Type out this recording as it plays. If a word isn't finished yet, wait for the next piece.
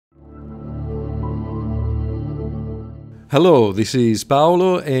Hello, this is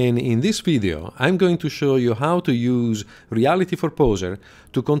Paolo, and in this video I'm going to show you how to use Reality for Poser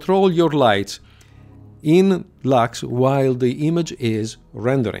to control your lights in Lux while the image is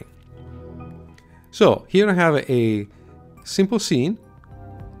rendering. So here I have a simple scene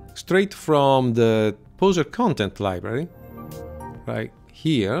straight from the Poser content library. Right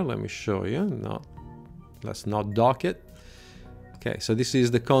here, let me show you. Let's not dock it. Okay, so this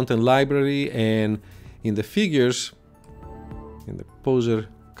is the content library, and in the figures, in the Poser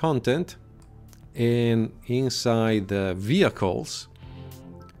content and inside the vehicles,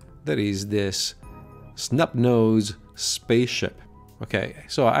 there is this snub-nose spaceship. Okay,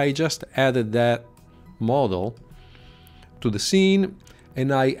 so I just added that model to the scene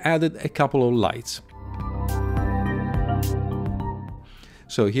and I added a couple of lights.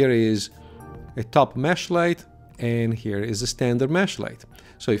 So here is a top mesh light and here is a standard mesh light.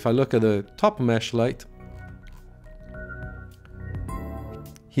 So if I look at the top mesh light,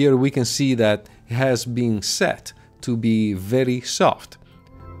 here we can see that it has been set to be very soft,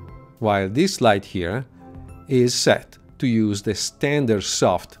 while this light here is set to use the standard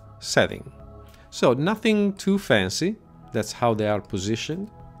soft setting. So nothing too fancy, that's how they are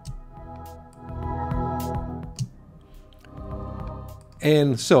positioned.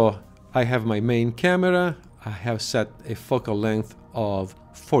 And so I have my main camera, I have set a focal length of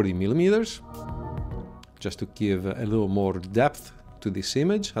 40 millimeters, just to give a little more depth to this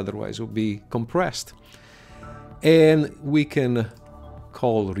image, otherwise it will be compressed. And we can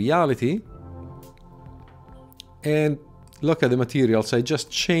call reality and look at the materials. I just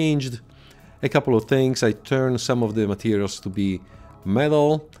changed a couple of things. I turned some of the materials to be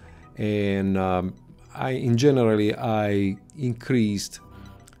metal, and in general I increased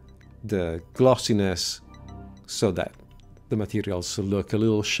the glossiness so that the materials look a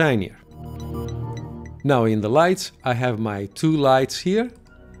little shinier. Now in the lights, I have my two lights here,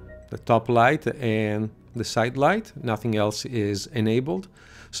 the top light and the side light. Nothing else is enabled.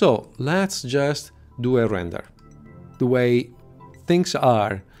 So let's just do a render the way things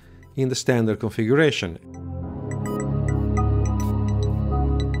are in the standard configuration.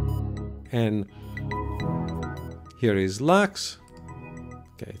 And here is Lux.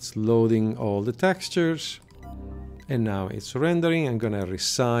 Okay, it's loading all the textures. And now it's rendering. I'm gonna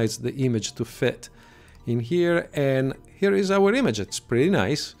resize the image to fit in here, and here is our image. It's pretty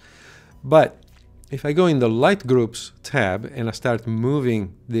nice. But if I go in the light groups tab and I start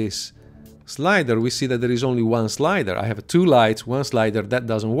moving this slider, we see that there is only one slider. I have two lights, one slider. That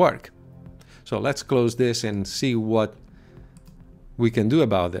doesn't work. So let's close this and see what we can do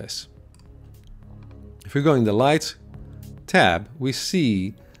about this. If we go in the lights tab, we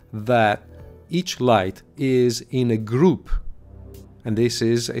see that each light is in a group. And this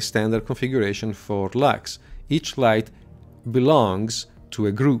is a standard configuration for Lux. Each light belongs to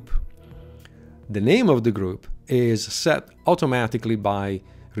a group. The name of the group is set automatically by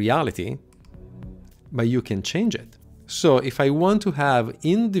Reality, but you can change it. So if I want to have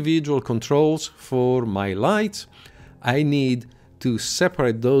individual controls for my lights, I need to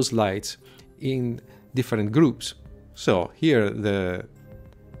separate those lights in different groups. So here the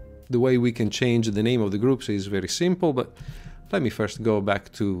way we can change the name of the groups is very simple, but let me first go back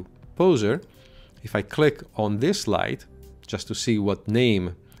to Poser. If I click on this light, just to see what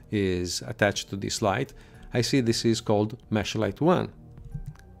name is attached to this light, I see this is called Mesh Light 1.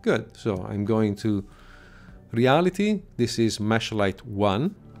 Good, so I'm going to Reality, this is Mesh Light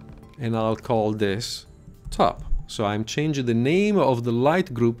 1, and I'll call this Top. So I'm changing the name of the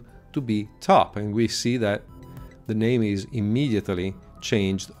light group to be Top, and we see that the name is immediately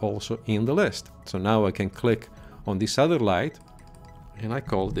changed also in the list. So now I can click on this other light and I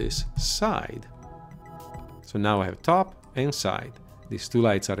call this Side. So now I have top and side. These two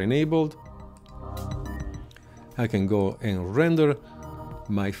lights are enabled. I can go and render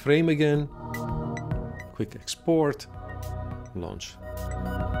my frame again. Quick export, launch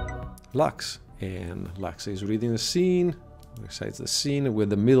Lux, and Lux is reading the scene, resize the scene with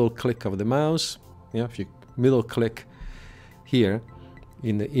the middle click of the mouse. Yeah, if you middle click here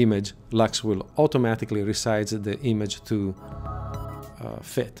in the image, Lux will automatically resize the image to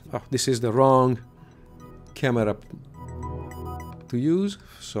fit. Oh, this is the wrong camera to use,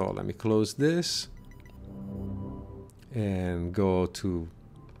 so let me close this and go to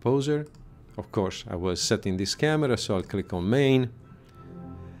Poser. Of course, I was setting this camera, so I'll click on Main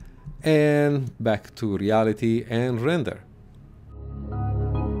and back to Reality and render.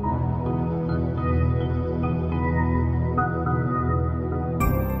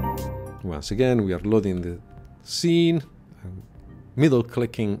 Once again, we are loading the scene, middle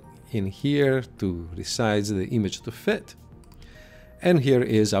clicking in here to resize the image to fit. And here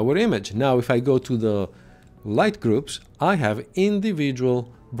is our image. Now if I go to the light groups, I have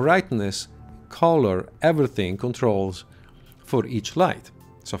individual brightness, color, everything controls for each light.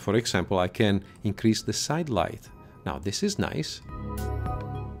 So for example, I can increase the side light. Now this is nice.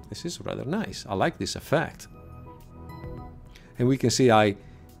 This is rather nice. I like this effect. And we can see I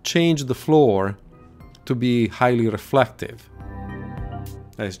change the floor to be highly reflective.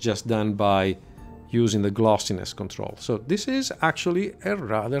 That's just done by using the glossiness control. So this is actually a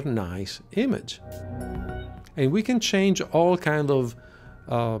rather nice image. And we can change all kind of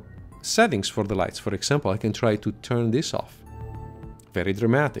settings for the lights. For example, I can try to turn this off. Very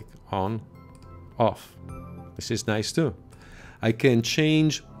dramatic. On, off. This is nice too. I can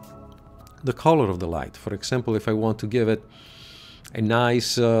change the color of the light. For example, if I want to give it a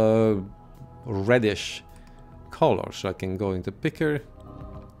nice reddish color, so I can go into picker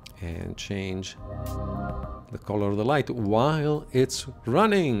and change the color of the light while it's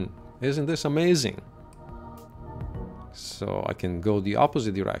running. Isn't this amazing? So I can go the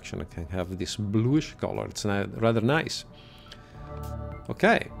opposite direction. I can have this bluish color. It's rather nice.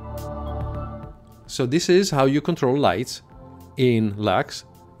 Okay. So this is how you control lights in Lux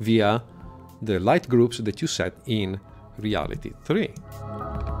via the light groups that you set in Reality 3.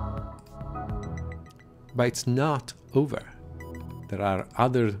 But it's not over. There are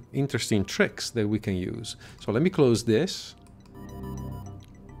other interesting tricks that we can use. So let me close this.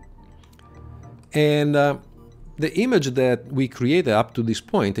 And the image that we created up to this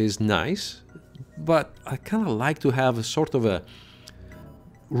point is nice, but I kind of like to have a sort of a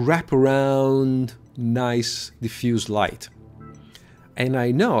wraparound, nice diffuse light. And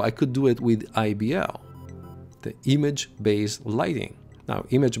I know I could do it with IBL, the image-based lighting. Now,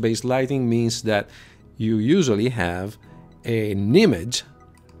 image-based lighting means that you usually have an image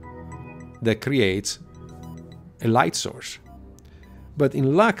that creates a light source. But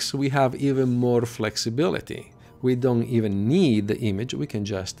in Lux, we have even more flexibility. We don't even need the image, we can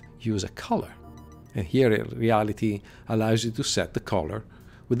just use a color. And here, Reality allows you to set the color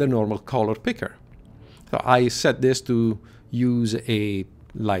with a normal color picker. So I set this to use a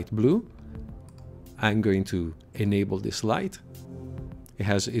light blue. I'm going to enable this light. It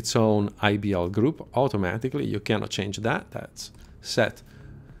has its own IBL group automatically. You cannot change that. That's set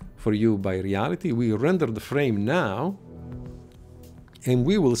for you by Reality. We render the frame now, and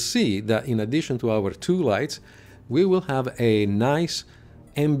we will see that in addition to our two lights, we will have a nice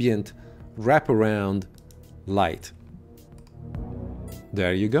ambient wraparound light.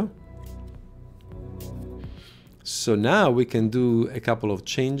 There you go. So now we can do a couple of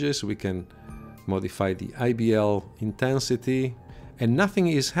changes. We can modify the IBL intensity, and nothing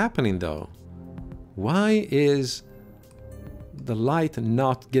is happening though. Why is the light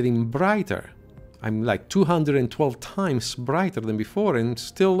not getting brighter? I'm like 212 times brighter than before and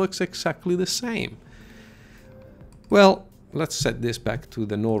still looks exactly the same. Well, let's set this back to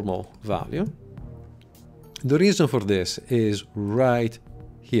the normal value. The reason for this is right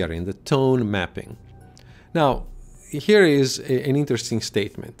here in the tone mapping. Now, here is an interesting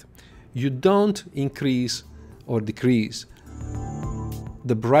statement. You don't increase or decrease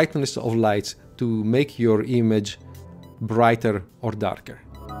the brightness of lights to make your image brighter or darker.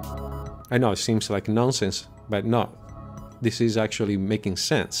 I know it seems like nonsense, but no, this is actually making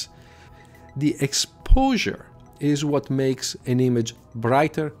sense. The exposure is what makes an image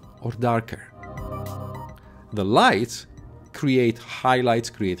brighter or darker. The lights create highlights,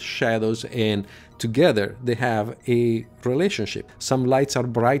 create shadows, and together they have a relationship. Some lights are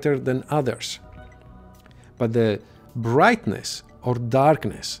brighter than others. But the brightness or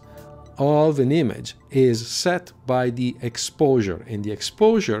darkness of an image is set by the exposure, and the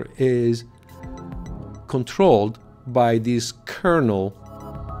exposure is controlled by this kernel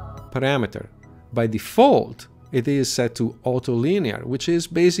parameter. By default, it is set to auto linear, which is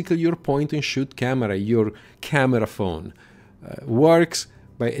basically your point and shoot camera, your camera phone. Works,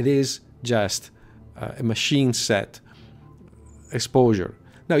 but it is just a machine set exposure.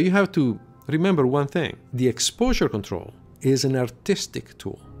 Now you have to remember one thing. The exposure control is an artistic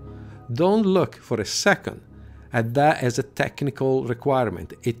tool. Don't look for a second at that as a technical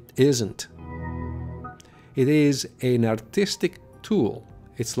requirement. It isn't. It is an artistic tool.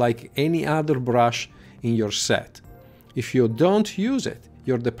 It's like any other brush in your set. If you don't use it,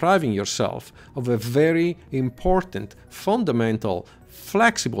 you're depriving yourself of a very important, fundamental,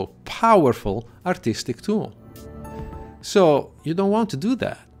 flexible, powerful artistic tool. So you don't want to do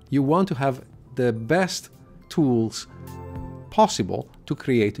that. You want to have the best tools possible to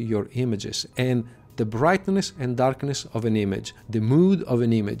create your images. And the brightness and darkness of an image, the mood of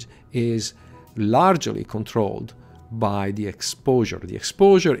an image is largely controlled by the exposure. The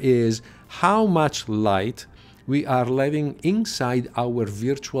exposure is how much light we are letting inside our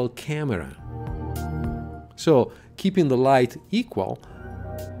virtual camera. So keeping the light equal,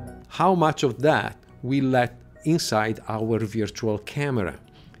 how much of that we let inside our virtual camera.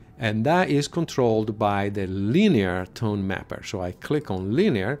 And that is controlled by the linear tone mapper. So I click on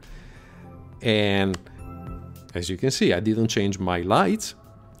linear, and as you can see, I didn't change my lights,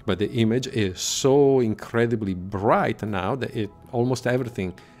 but the image is so incredibly bright now that almost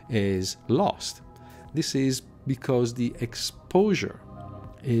everything is lost. This is because the exposure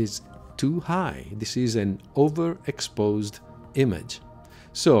is too high. This is an overexposed image.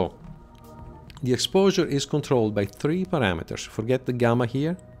 So the exposure is controlled by 3 parameters. Forget the gamma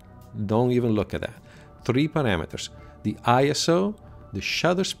here. Don't even look at that. 3 parameters: the ISO, the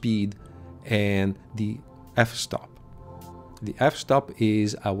shutter speed, and the f-stop. The f-stop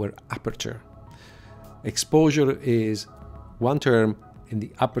is our aperture. Exposure is one term and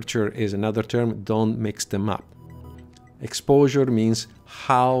the aperture is another term. Don't mix them up. Exposure means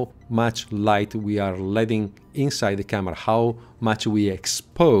how much light we are letting inside the camera, how much we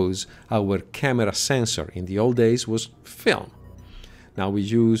expose our camera sensor. In the old days was film. Now we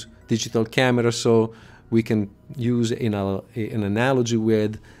use digital cameras, so we can use an analogy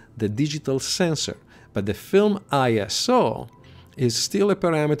with the digital sensor. But the film ISO is still a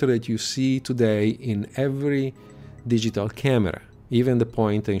parameter that you see today in every digital camera, even the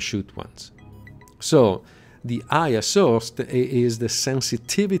point and shoot ones. So the ISO is the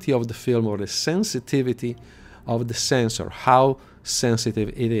sensitivity of the film, or the sensitivity of the sensor, how sensitive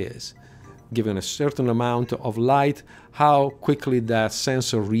it is. Given a certain amount of light, how quickly that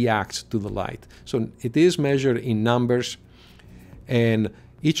sensor reacts to the light. So it is measured in numbers, and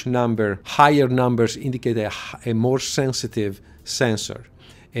each number, higher numbers indicate a more sensitive sensor.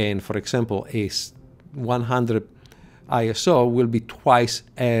 And for example, a 100 ISO will be twice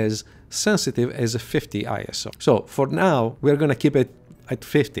as sensitive as a 50 ISO. So for now, we're going to keep it at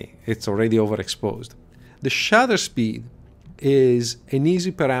 50. It's already overexposed. The shutter speed is an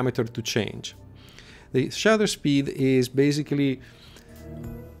easy parameter to change. The shutter speed is basically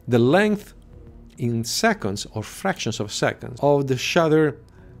the length in seconds or fractions of seconds of the shutter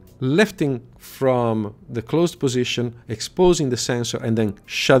lifting from the closed position, exposing the sensor, and then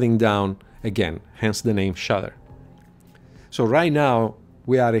shutting down again, hence the name shutter. So right now,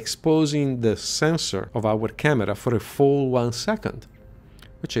 we are exposing the sensor of our camera for a full 1 second,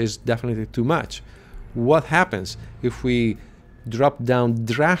 which is definitely too much. What happens if we drop down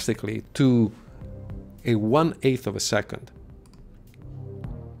drastically to a 1/8 of a second?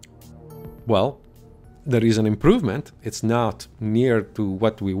 Well, there is an improvement. It's not near to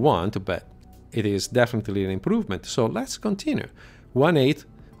what we want, but it is definitely an improvement. So let's continue. 1/8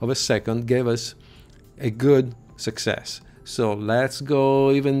 of a second gave us a good success. So let's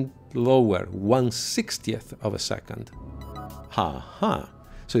go even lower, 1/60th of a second.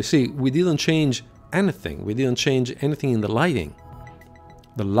 So you see, we didn't change anything. We didn't change anything in the lighting.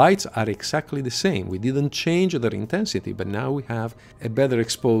 The lights are exactly the same. We didn't change their intensity, but now we have a better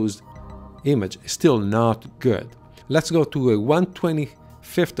exposed image. Still not good. Let's go to a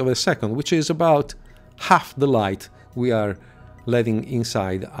 1/25th of a second, which is about half the light we are letting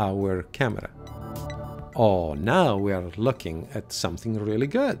inside our camera. Oh, now we are looking at something really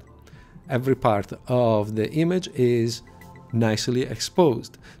good. Every part of the image is nicely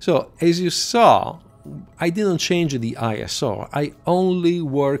exposed. So as you saw, I didn't change the ISO. I only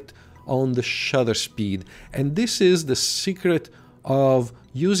worked on the shutter speed. And this is the secret of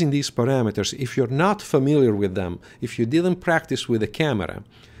using these parameters. If you're not familiar with them, if you didn't practice with the camera,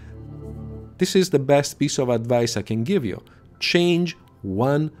 this is the best piece of advice I can give you. Change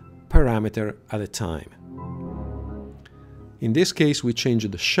one parameter at a time. In this case, we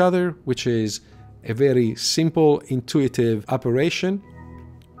changed the shutter, which is a very simple, intuitive operation.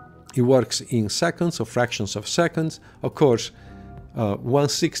 It works in seconds or fractions of seconds. Of course,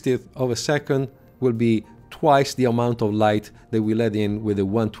 1/60th of a second will be twice the amount of light that we let in with the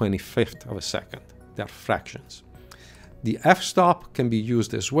 1/25th of a second. They are fractions. The f-stop can be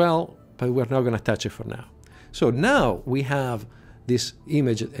used as well, but we're not going to touch it for now. So now we have this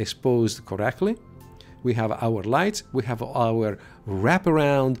image exposed correctly. We have our lights. We have our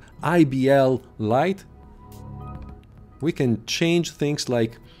wraparound IBL light. We can change things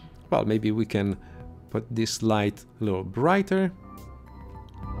like, well, maybe we can put this light a little brighter.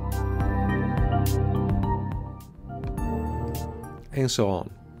 And so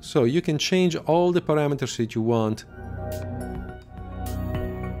on. So you can change all the parameters that you want.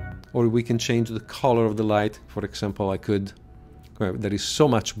 Or we can change the color of the light. For example, there is so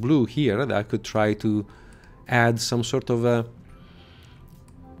much blue here that I could try to add some sort of a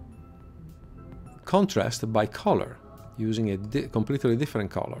contrast by color, using a completely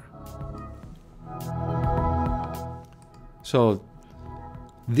different color. So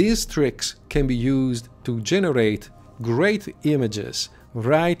these tricks can be used to generate great images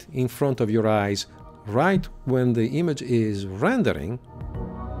right in front of your eyes, right when the image is rendering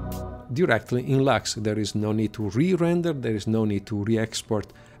directly in Lux. There is no need to re-render, there is no need to re-export.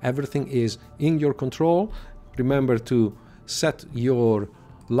 Everything is in your control. Remember to set your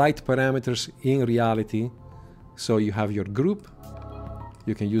light parameters in reality. So you have your group.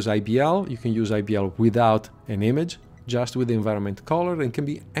 You can use IBL. You can use IBL without an image, just with the environment color, and can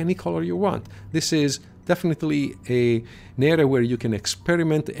be any color you want. This is definitely an area where you can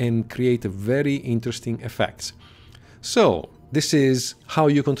experiment and create very interesting effects. So this is how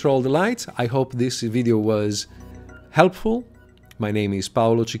you control the lights. I hope this video was helpful. My name is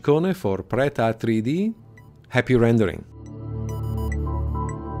Paolo Ciccone for PretArt3D. Happy rendering!